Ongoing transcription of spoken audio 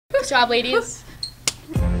Good job, ladies.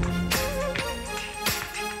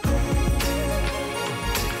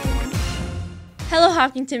 Hello,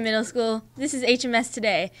 Hopkinton Middle School. This is HMS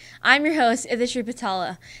Today. I'm your host, Idhishri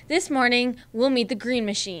Patala. This morning, we'll meet the Green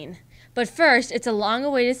Machine. But first, it's a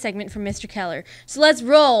long-awaited segment from Mr. Keller. So let's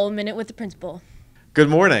roll a minute with the principal. Good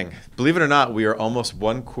morning. Believe it or not, we are almost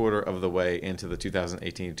 1/4 of the way into the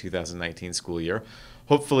 2018-2019 school year.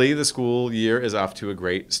 Hopefully, the school year is off to a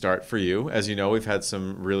great start for you. As you know, we've had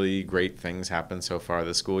some really great things happen so far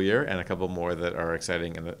this school year, and a couple more that are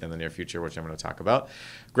exciting in the near future, which I'm going to talk about.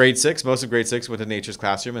 Most of grade 6 went to Nature's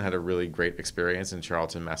Classroom and had a really great experience in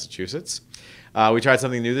Charlton, Massachusetts. We tried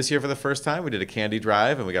something new this year for the first time. We did a candy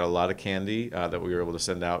drive, and we got a lot of candy that we were able to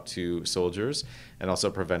send out to soldiers, and also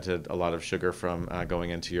prevented a lot of sugar from going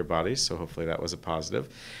into your bodies, so hopefully that was a positive.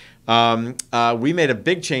 We made a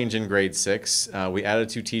big change in grade 6. We added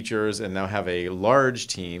 2 teachers and now have a large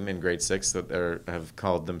team in grade 6 that have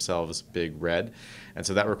called themselves Big Red. And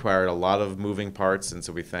so that required a lot of moving parts, and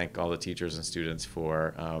so we thank all the teachers and students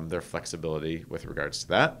for their flexibility with regards to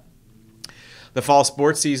that. The fall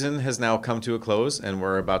sports season has now come to a close, and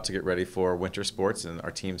we're about to get ready for winter sports, and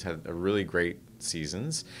our teams had a really great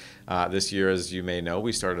seasons. This year, as you may know,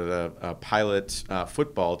 we started a pilot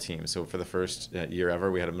football team. So for the first year ever,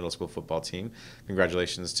 we had a middle school football team.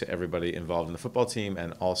 Congratulations to everybody involved in the football team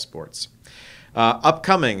and all sports.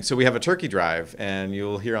 Upcoming, so we have a turkey drive, and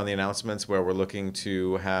you'll hear on the announcements where we're looking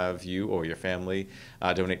to have you or your family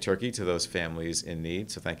donate turkey to those families in need.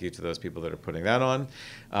 So thank you to those people that are putting that on.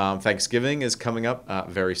 Thanksgiving is coming up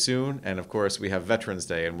very soon, and of course we have Veterans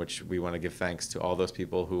Day, in which we want to give thanks to all those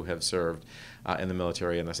people who have served in the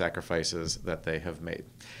military and the sacrifices that they have made.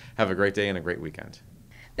 Have a great day and a great weekend.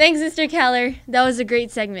 Thanks, Mr. Keller. That was a great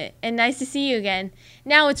segment, and nice to see you again.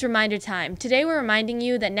 Now it's reminder time. Today we're reminding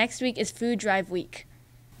you that next week is Food Drive Week.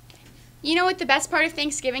 You know what the best part of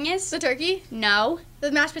Thanksgiving is? The turkey? No.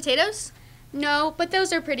 The mashed potatoes? No, but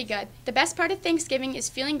those are pretty good. The best part of Thanksgiving is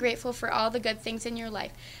feeling grateful for all the good things in your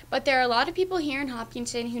life. But there are a lot of people here in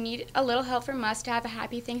Hopkinton who need a little help from us to have a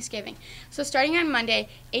happy Thanksgiving. So starting on Monday,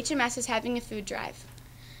 HMS is having a food drive.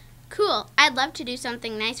 Cool. I'd love to do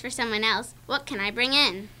something nice for someone else. What can I bring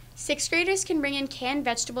in? 6th graders can bring in canned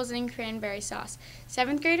vegetables and cranberry sauce.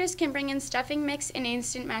 7th graders can bring in stuffing mix and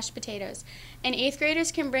instant mashed potatoes. And 8th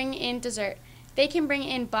graders can bring in dessert. They can bring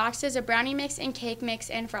in boxes of brownie mix and cake mix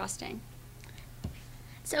and frosting.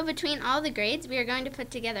 So between all the grades, we are going to put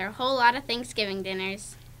together a whole lot of Thanksgiving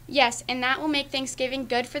dinners. Yes, and that will make Thanksgiving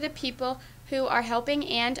good for the people who are helping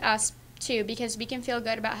and us too, because we can feel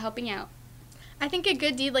good about helping out. I think a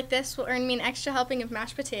good deed like this will earn me an extra helping of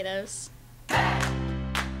mashed potatoes.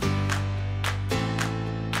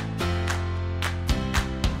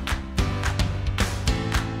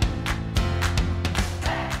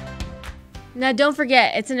 Now don't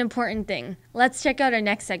forget, it's an important thing. Let's check out our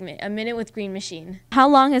next segment, A Minute with Green Machine. How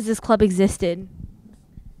long has this club existed?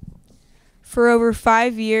 For over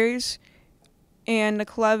 5 years, and the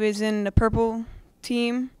club is in the purple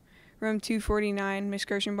team, room 249, Miss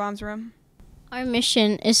Kirschenbaum's room. Our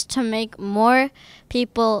mission is to make more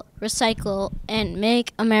people recycle and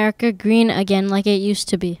make America green again like it used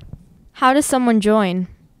to be. How does someone join?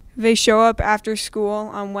 They show up after school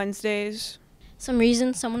on Wednesdays. Some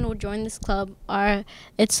reasons someone will join this club are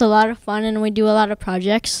it's a lot of fun and we do a lot of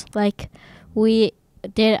projects. Like we're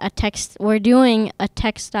doing a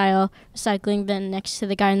textile recycling bin next to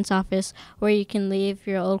the guidance office where you can leave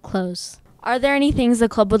your old clothes. Are there any things the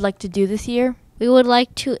club would like to do this year? We would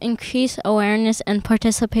like to increase awareness and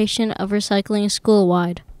participation of recycling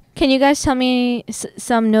school-wide. Can you guys tell me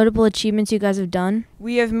some notable achievements you guys have done?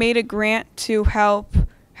 We have made a grant to help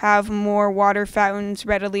have more water fountains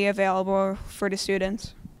readily available for the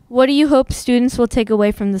students. What do you hope students will take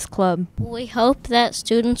away from this club? We hope that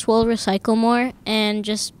students will recycle more and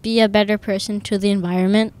just be a better person to the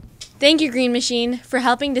environment. Thank you, Green Machine, for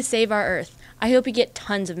helping to save our Earth. I hope you get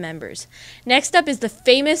tons of members. Next up is the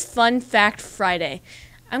famous Fun Fact Friday.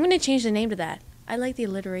 I'm going to change the name to that. I like the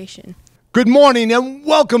alliteration. Good morning and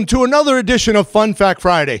welcome to another edition of Fun Fact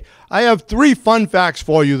Friday. I have 3 fun facts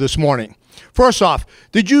for you this morning. First off,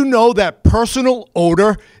 did you know that personal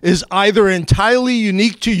odor is either entirely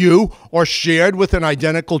unique to you or shared with an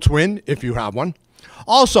identical twin, if you have one?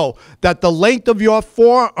 Also, that the length of your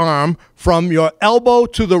forearm from your elbow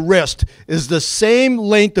to the wrist is the same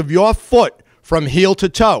length of your foot from heel to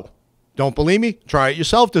toe. Don't believe me? Try it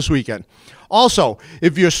yourself this weekend. Also,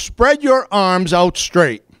 if you spread your arms out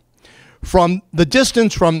straight, from the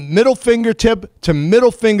distance from middle fingertip to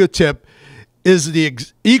middle fingertip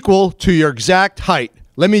is equal to your exact height.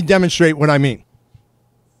 Let me demonstrate what I mean.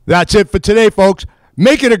 That's it for today, folks.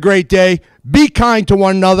 make it a great day, be kind to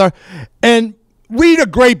one another, and read a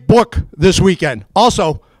great book this weekend.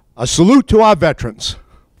 Also, a salute to our veterans.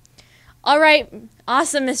 All right.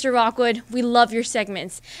 Awesome, Mr. Rockwood. We love your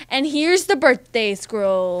segments. And here's the birthday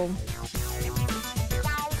scroll.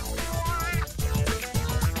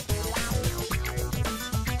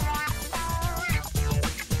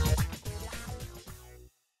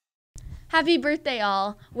 Happy birthday,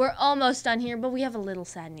 all. We're almost done here, but we have a little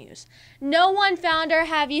sad news. No one found our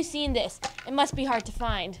Have You Seen This? It must be hard to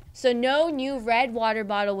find. So no new red water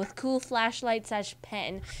bottle with cool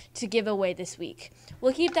flashlight/pen to give away this week.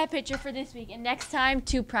 We'll keep that picture for this week, and next time,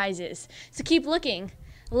 2 prizes. So keep looking.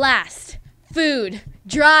 Last, food,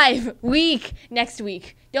 drive, week, next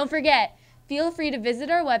week. Don't forget, feel free to visit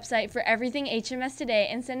our website for everything HMS Today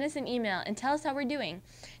and send us an email and tell us how we're doing.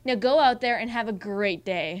 Now go out there and have a great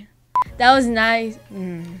day. That was nice.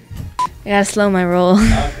 I gotta slow my roll.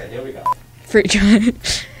 Okay, here we go. Fruit try.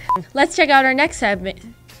 Let's check out our next segment.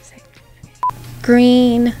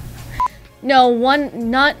 Green. No, one,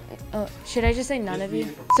 not, should I just say none of you?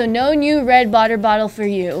 So no new red water bottle for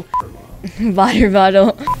you. Water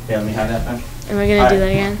bottle. Yeah, let me have that back. Am I gonna do that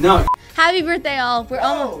again? No. Happy birthday, all. We're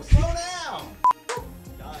almost. Slow down.